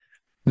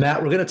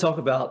Matt, we're going to talk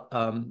about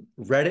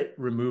Reddit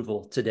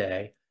removal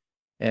today.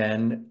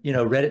 And,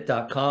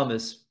 Reddit.com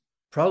is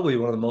probably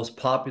one of the most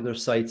popular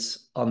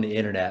sites on the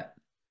internet.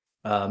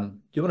 Do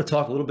you want to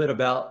talk a little bit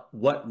about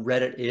what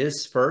Reddit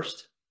is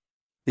first?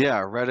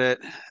 Yeah, Reddit,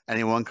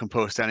 anyone can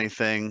post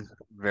anything,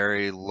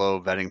 very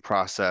low vetting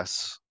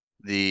process.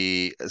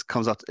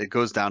 It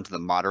goes down to the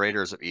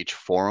moderators of each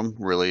forum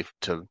really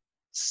to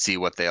see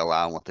what they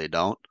allow and what they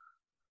don't.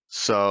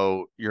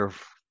 So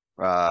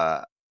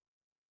uh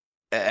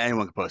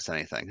anyone can post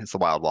anything. It's the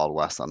wild, wild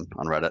west on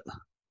Reddit.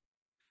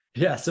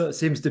 Yeah, so it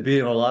seems to be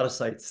in a lot of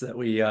sites that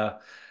we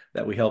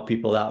help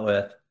people out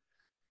with.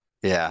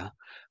 Yeah.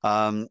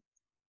 Um,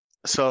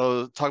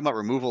 so talking about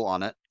removal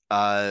on it,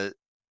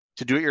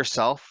 to do it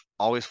yourself,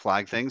 always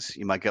flag things.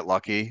 You might get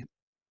lucky.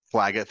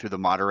 Flag it through the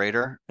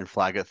moderator and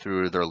flag it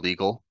through their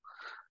legal.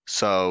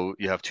 So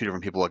you have two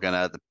different people looking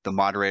at it. The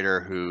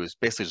moderator, who's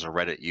basically just a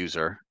Reddit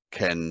user,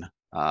 can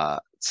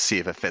see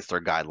if it fits their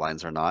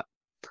guidelines or not.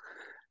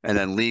 And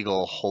then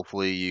legal,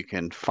 hopefully you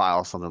can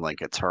file something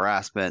like it's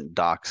harassment,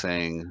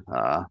 doxing,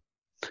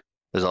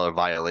 there's other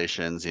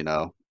violations,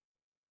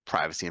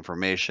 privacy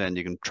information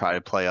you can try to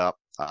play up,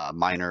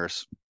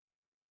 minors.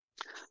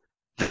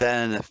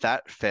 Then if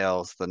that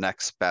fails, the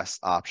next best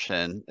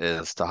option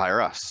is to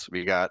hire us.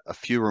 We got a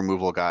few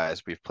removal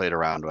guys we've played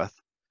around with.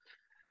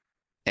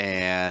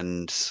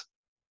 And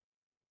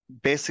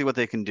basically what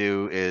they can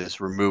do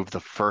is remove the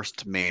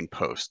first main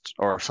post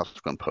or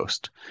subsequent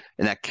post,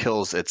 and that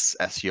kills its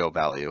SEO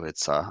value,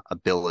 its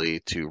ability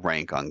to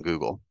rank on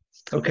Google.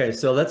 Okay,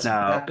 so let's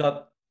Now, back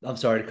up. I'm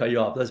sorry to cut you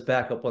off. Let's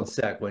back up one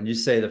sec. When you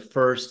say the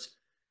first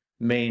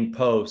main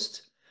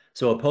post,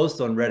 so a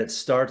post on Reddit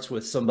starts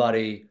with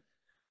somebody,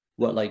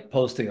 what, like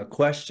posting a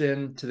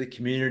question to the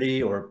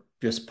community or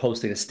just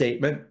posting a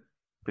statement?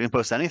 we can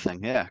post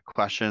anything. Yeah,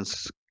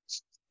 questions,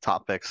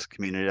 topics,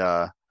 community.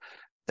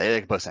 They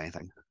can post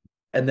anything.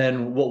 And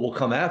then what will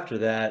come after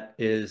that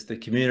is the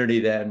community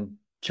then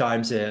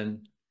chimes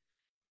in,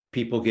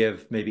 people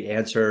give maybe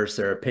answers,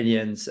 their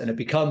opinions, and it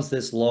becomes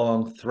this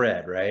long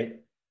thread, right?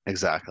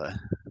 Exactly.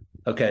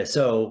 Okay,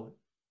 so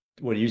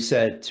when you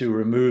said to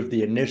remove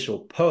the initial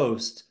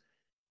post,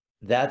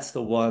 that's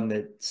the one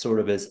that sort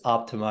of is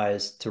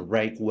optimized to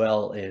rank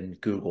well in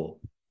Google.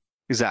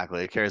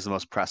 Exactly. It carries the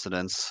most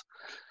precedence.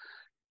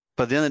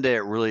 But at the end of the day,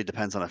 it really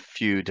depends on a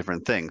few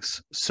different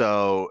things.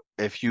 So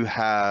if you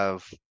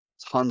have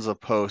tons of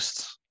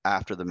posts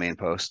after the main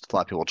post, a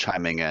lot of people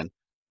chiming in,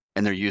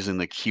 and they're using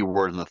the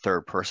keyword in the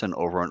third person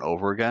over and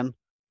over again,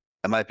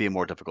 it might be a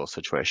more difficult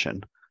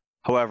situation.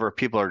 However, if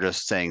people are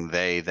just saying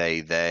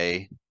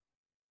they,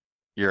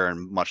 you're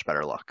in much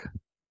better luck.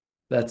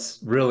 That's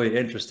really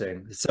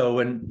interesting. So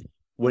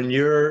when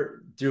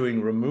you're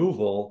doing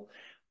removal,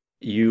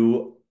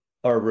 you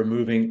are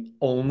removing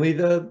only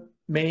the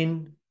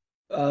main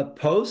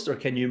post, or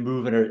can you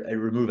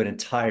remove an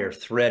entire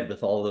thread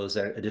with all those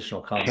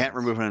additional Can't comments?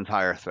 remove an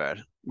entire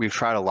thread. We've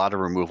tried a lot of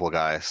removal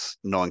guys.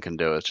 No one can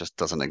do it. It just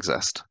doesn't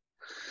exist.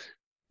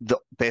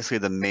 Basically,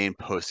 the main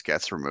post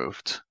gets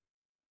removed.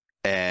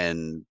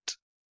 And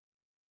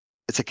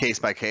it's a case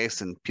by case,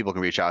 and people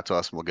can reach out to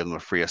us and we'll give them a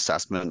free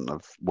assessment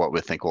of what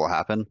we think will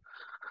happen.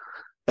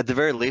 At the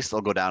very least,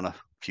 they'll go down a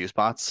few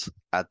spots.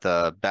 At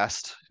the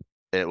best,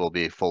 it will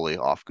be fully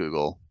off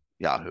Google,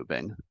 Yahoo,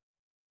 Bing.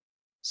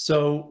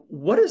 So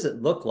what does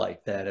it look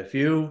like then?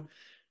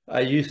 I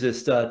use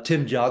this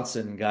Tim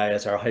Johnson guy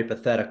as our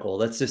hypothetical.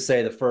 Let's just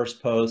say the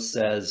first post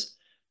says,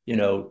 you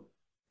know,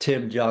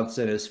 Tim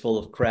Johnson is full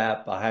of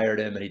crap. I hired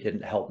him and he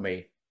didn't help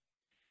me.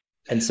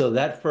 And so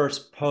that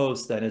first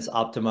post then is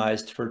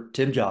optimized for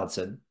Tim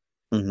Johnson.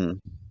 Hmm.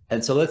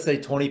 And so let's say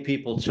 20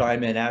 people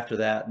chime in after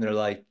that and they're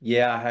like,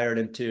 yeah, I hired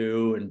him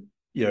too. And,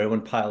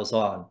 everyone piles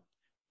on.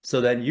 So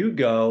then you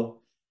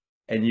go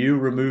and you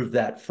remove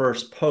that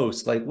first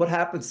post. Like what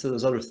happens to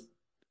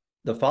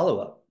the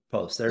follow-up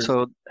posts? They're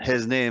So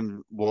his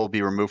name will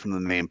be removed from the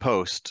main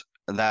post.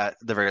 And that,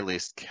 at the very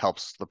least,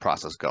 helps the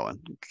process going,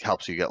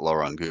 helps you get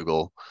lower on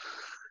Google.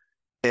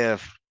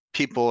 If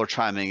people are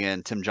chiming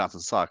in, Tim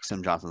Johnson sucks,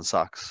 Tim Johnson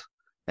sucks.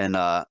 And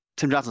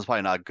Tim Johnson's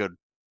probably not good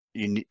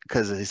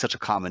because he's such a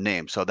common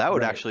name. So that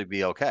would right. actually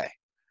be okay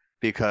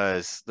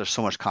because there's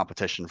so much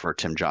competition for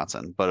Tim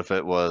Johnson. But if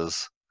it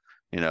was,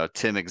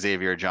 Tim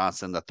Xavier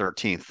Johnson the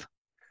 13th,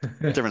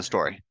 different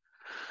story.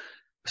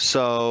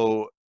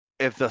 So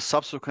if the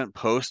subsequent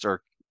posts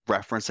are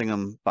referencing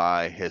him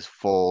by his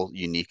full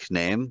unique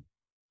name,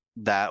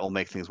 that will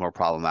make things more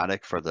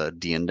problematic for the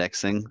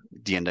de-indexing.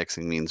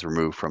 De-indexing means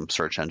removed from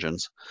search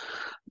engines.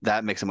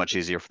 That makes it much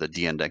easier for the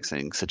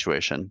de-indexing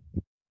situation.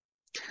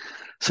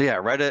 So yeah,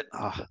 Reddit,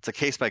 it's a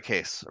case by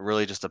case. It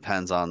really just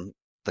depends on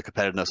the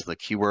competitiveness of the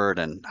keyword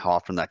and how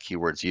often that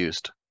keyword's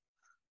used.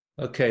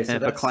 Okay, And so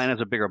if a that's client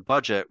has a bigger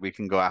budget, we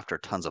can go after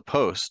tons of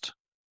posts.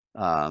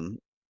 Um,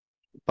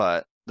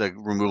 but the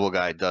removal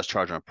guy does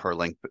charge on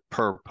a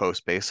per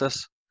post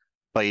basis,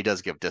 but he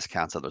does give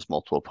discounts if there's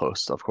multiple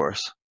posts, of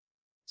course.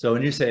 so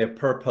when you say a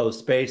per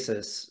post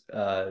basis,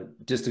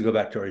 just to go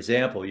back to our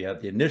example, you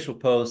have the initial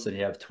post and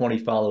you have 20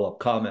 follow-up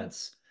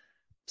comments.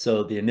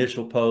 So the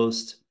initial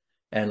post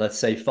and let's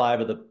say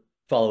 5 of the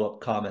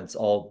follow-up comments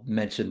all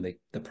mention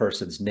the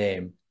person's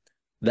name,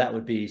 that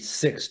would be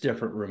 6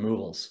 different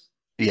removals.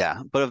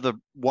 Yeah, but if the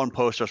one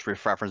post just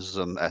references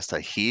him as to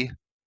he,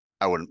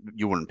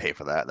 you wouldn't pay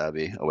for that. That'd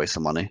be a waste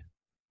of money.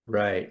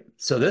 Right.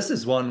 So this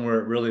is one where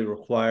it really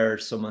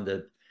requires someone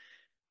to,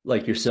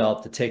 like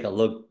yourself, to take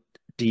a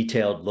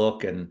detailed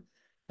look and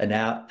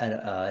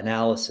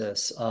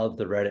analysis of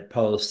the Reddit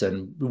post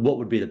and what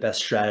would be the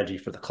best strategy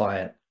for the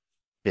client.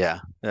 Yeah,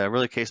 yeah,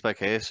 really case by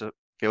case.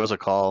 Give us a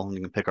call and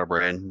you can pick our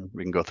brain.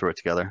 We can go through it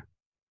together.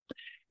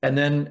 And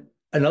then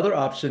another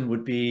option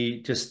would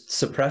be just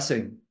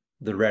suppressing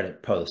the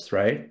Reddit post,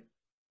 right?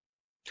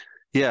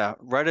 Yeah,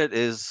 Reddit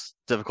is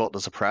difficult to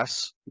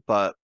suppress,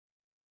 but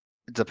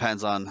it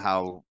depends on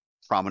how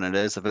prominent it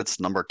is. If it's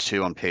number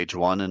 2 on page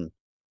 1 and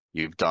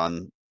you've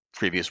done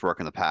previous work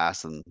in the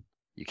past and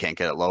you can't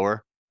get it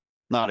lower,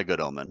 not a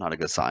good omen, not a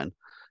good sign.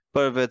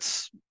 But if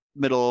it's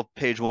middle of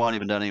page 1,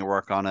 you've been done any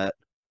work on it,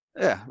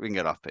 yeah, we can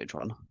get off page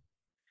 1.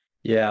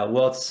 Yeah,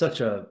 well, it's such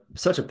a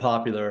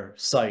popular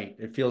site.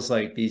 It feels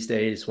like these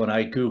days when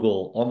I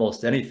Google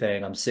almost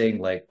anything, I'm seeing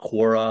like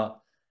Quora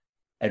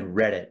and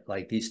Reddit,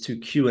 like these two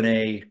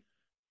Q&A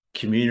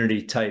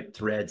community type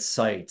thread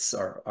sites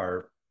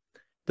are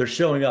they're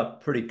showing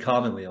up pretty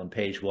commonly on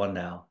page 1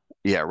 now.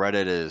 Yeah,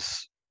 Reddit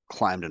is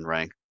climbed in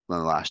rank in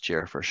the last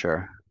year for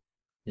sure.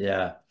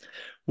 Yeah.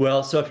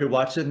 Well, so if you're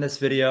watching this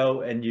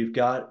video and you've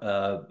got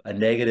a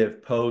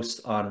negative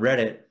post on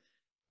Reddit,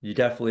 you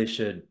definitely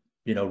should,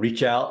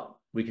 reach out.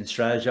 We can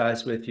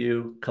strategize with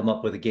you, come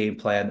up with a game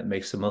plan that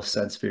makes the most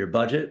sense for your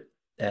budget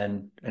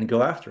and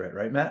go after it,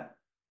 right, Matt?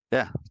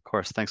 Yeah, of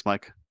course. Thanks,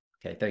 Mike.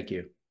 Okay, thank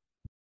you.